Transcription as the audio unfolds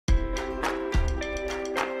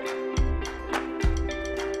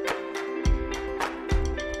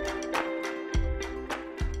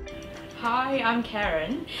Hi, I'm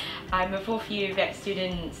Karen. I'm a fourth-year vet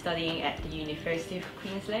student studying at the University of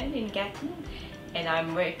Queensland in Gatton, and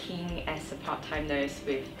I'm working as a part-time nurse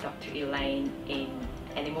with Dr. Elaine in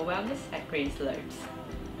animal wellness at Green Slopes.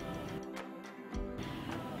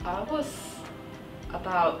 I was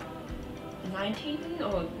about 19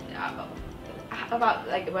 or about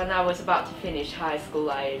like when I was about to finish high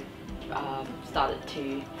school. I started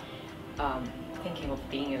to thinking of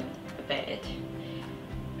being a vet.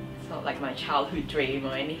 It's not like my childhood dream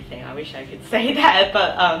or anything. I wish I could say that,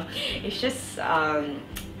 but it's just you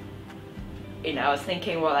know, I was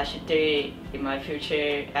thinking what I should do in my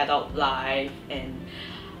future adult life, and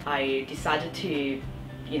I decided to,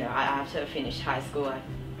 you know, after I finished high school,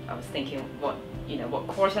 I was thinking what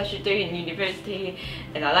course I should do in university,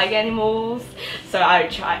 and I like animals, so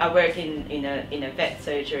I worked in a vet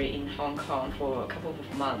surgery in Hong Kong for a couple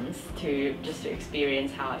of months to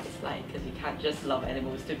experience how it's like, because you can't just love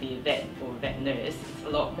animals to be a vet or a vet nurse. It's a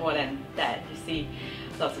lot more than that. You see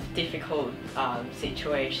lots of difficult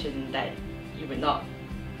situations that you would not,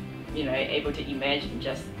 you know, able to imagine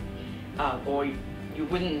just or you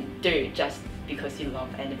wouldn't do just because you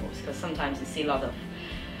love animals, because sometimes you see a lot of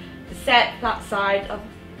the sad side of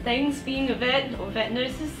things being a vet or vet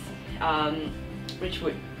nurses, which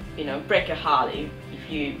would, you know, break your heart if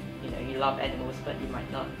you love animals but you might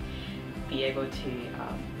not be able to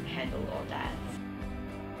handle all that.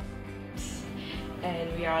 And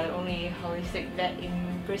we are the only holistic vet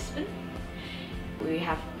in Brisbane. We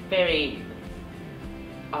have very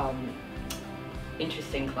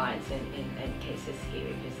interesting clients and cases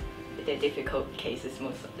here, because they're difficult cases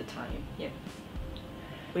most of the time. Yeah.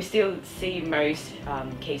 We still see most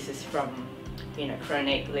cases from, you know,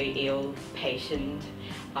 chronically ill patients,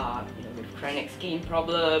 you know, with chronic skin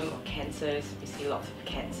problem or cancers. We see lots of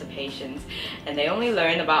cancer patients, and they only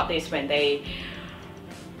learn about this when they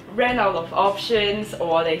ran out of options,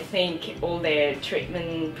 or they think all their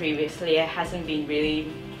treatment previously hasn't been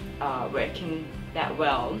really working that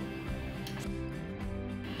well.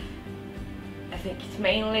 I think it's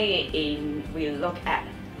mainly we look at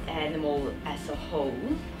animal as a whole.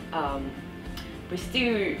 We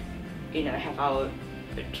still, you know, have our,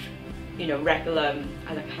 you know, regular,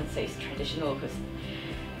 I can't say it's traditional because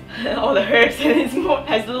all the herbs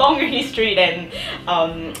has a longer history than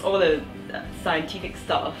all the scientific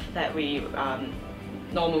stuff that we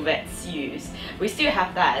normal vets use. We still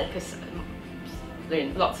have that because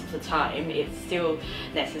lots of the time it's still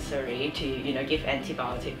necessary to, you know, give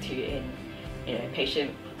antibiotic to you know,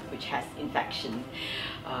 patient which has infection.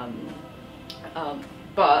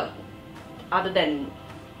 But other than,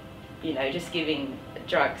 you know, just giving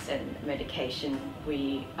drugs and medication,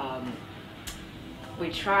 we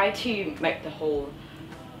try to make the whole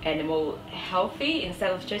animal healthy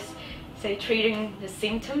instead of just, say, treating the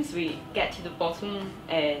symptoms. We get to the bottom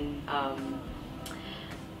and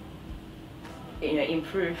you know,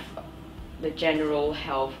 improve the general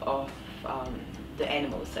health of the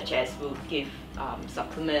animals, such as we'll give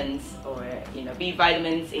supplements or, you know, B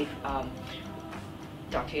vitamins if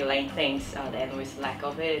Dr. Elaine thinks the animal is lack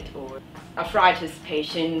of it, or arthritis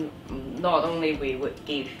patient, not only we would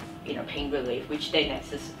give, you know, pain relief, which they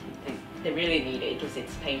really need it because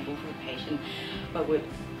it's painful for the patient, but we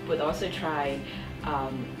would also try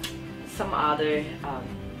some other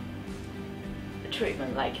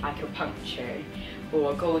treatment like acupuncture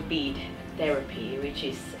or gold bead therapy, which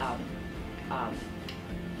is kind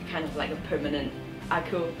of like a permanent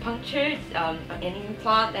acupuncture, any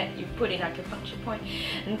implant that you put in acupuncture point,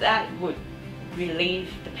 and that would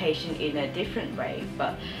relieve the patient in a different way,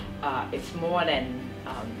 but it's more than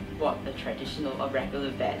what the traditional or regular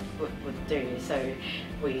vet would do. So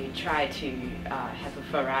we try to have a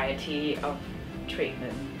variety of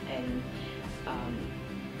treatment, and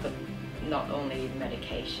but not only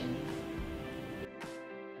medication.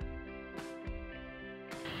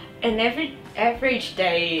 And every average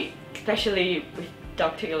day, especially with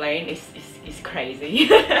Dr. Elaine, is crazy.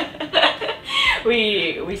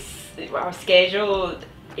 Our schedule,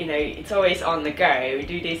 you know, it's always on the go. We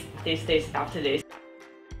do this after this.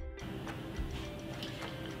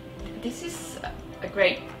 This is a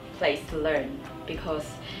great place to learn, because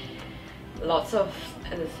lots of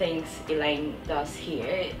the things Elaine does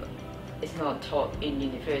here is not taught in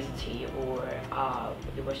university, or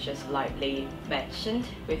it was just lightly mentioned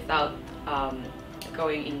without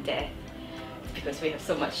going in depth, because we have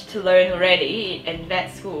so much to learn already in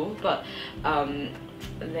vet school. But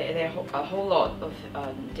there are a whole lot of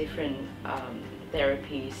different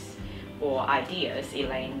therapies or ideas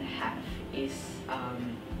Elaine have. Is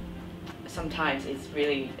sometimes it's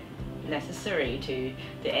really necessary to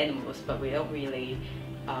the animals, but we don't really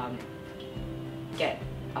get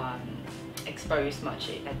exposed much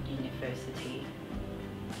at university.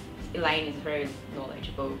 Elaine is a very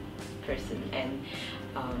knowledgeable person, and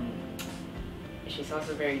she's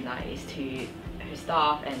also very nice to her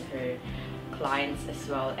staff and her clients as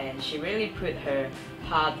well, and she really put her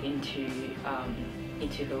heart into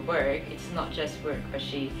her work. It's not just work, but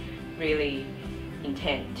she really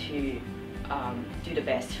intend to do the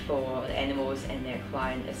best for the animals and their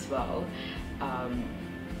client as well,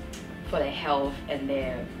 for their health and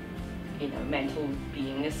their mental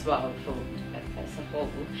being as well, as a whole.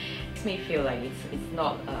 It makes me feel like it's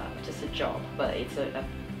not just a job, but it's a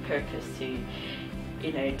purpose to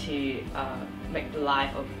make the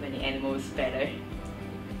life of many animals better.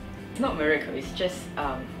 It's not a miracle, it's just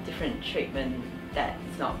different treatment that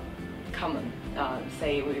is not common.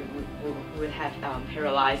 Say we would have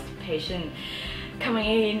paralyzed patient coming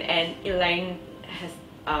in, and Elaine has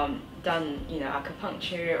done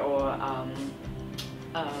acupuncture or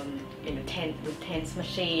with TENS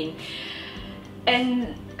machine,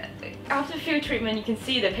 and after field treatment you can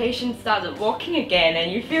see the patient started walking again,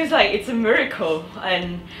 and you feel like it's a miracle.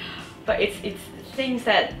 But it's things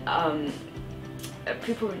that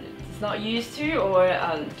people is not used to, or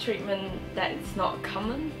treatment that is not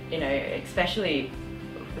common. Especially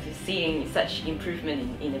if you're seeing such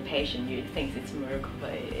improvement in a patient, you think it's a miracle,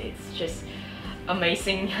 but it's just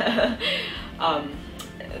amazing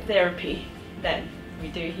therapy that we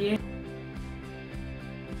do here.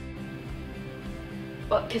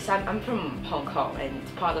 Well, because I'm from Hong Kong and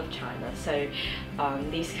it's part of China, so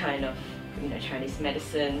these kind of Chinese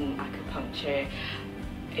medicine, acupuncture,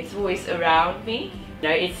 it's always around me.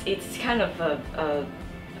 It's kind of a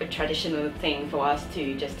traditional thing for us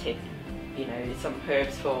to just take some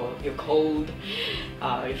herbs for your cold,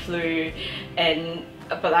 your flu,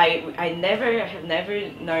 but I have never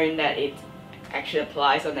known that it actually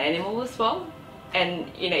applies on animals as well.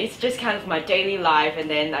 And it's just kind of my daily life, and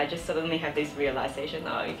then I just suddenly have this realization,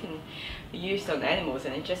 oh, it can be used on animals,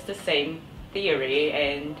 and it's just the same theory,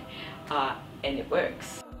 and it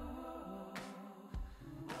works.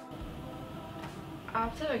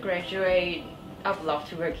 After I graduate, I would love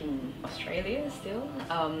to work in Australia still.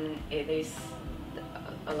 It is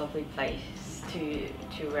a lovely place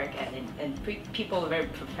to work at, and people are very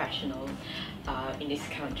professional in this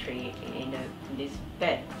country, in this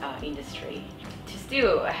vet industry. To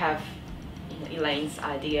still have Elaine's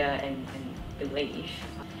idea and belief,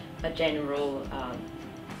 a general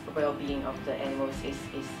well-being of the animals is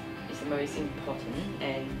the most important,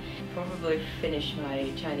 and probably finish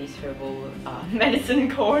my Chinese herbal medicine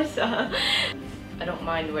course. I don't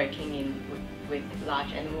mind working with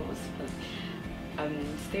large animals, but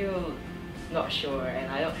I'm still not sure,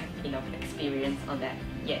 and I don't have enough experience on that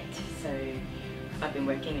yet. So I've been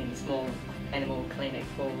working in a small animal clinic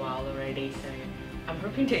for a while already, so I'm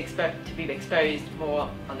hoping to be exposed more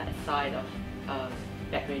on that side of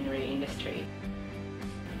veterinary industry.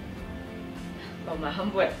 Well, my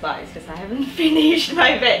humble advice, because I haven't finished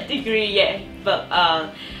my vet degree yet, but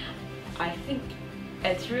I think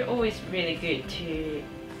it's always really good to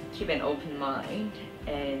keep an open mind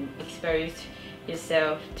and expose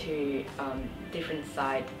yourself to different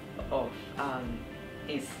side of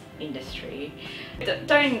this industry.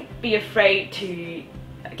 Don't be afraid to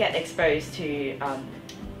get exposed to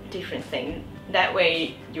different things. That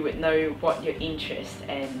way you would know what your interest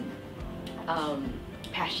and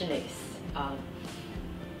passion is.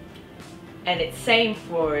 And it's same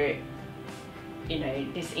for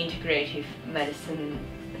this integrative medicine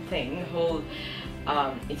thing.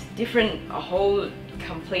 It's different, a whole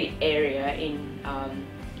complete area in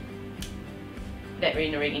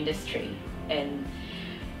veterinary industry, and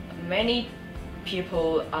many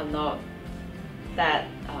people are not that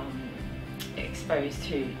exposed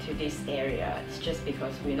to this area. It's just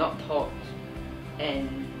because we're not taught,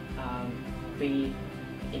 and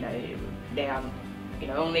there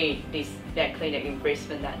are only this vet clinic in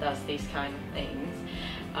Brisbane that does these kind of things.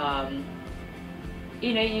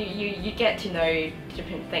 You get to know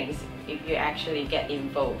different things if you actually get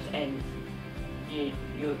involved, and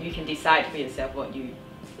you can decide for yourself what you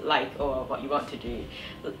like or what you want to do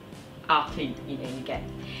after you get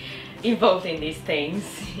involved in these things.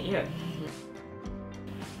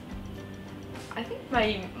 I think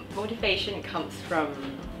my motivation comes from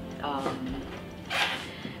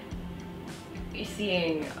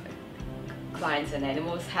seeing clients and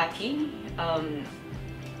animals happy.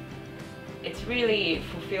 It's really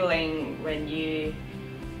fulfilling when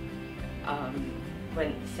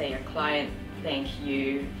when say a client thank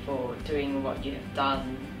you for doing what you have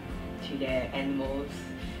done to their animals,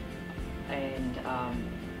 and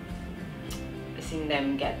seeing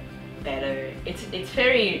them get better. It's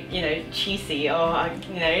very, you know, cheesy, or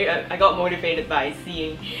I got motivated by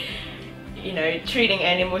seeing, you know, treating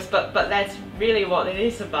animals, but that's really what it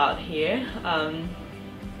is about here.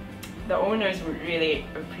 The owners would really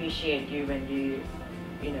appreciate you when you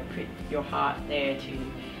know, put your heart there to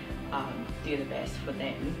do the best for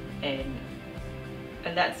them,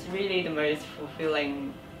 and that's really the most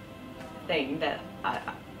fulfilling thing that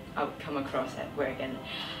I would come across at work, and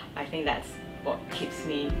I think that's what keeps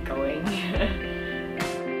me going.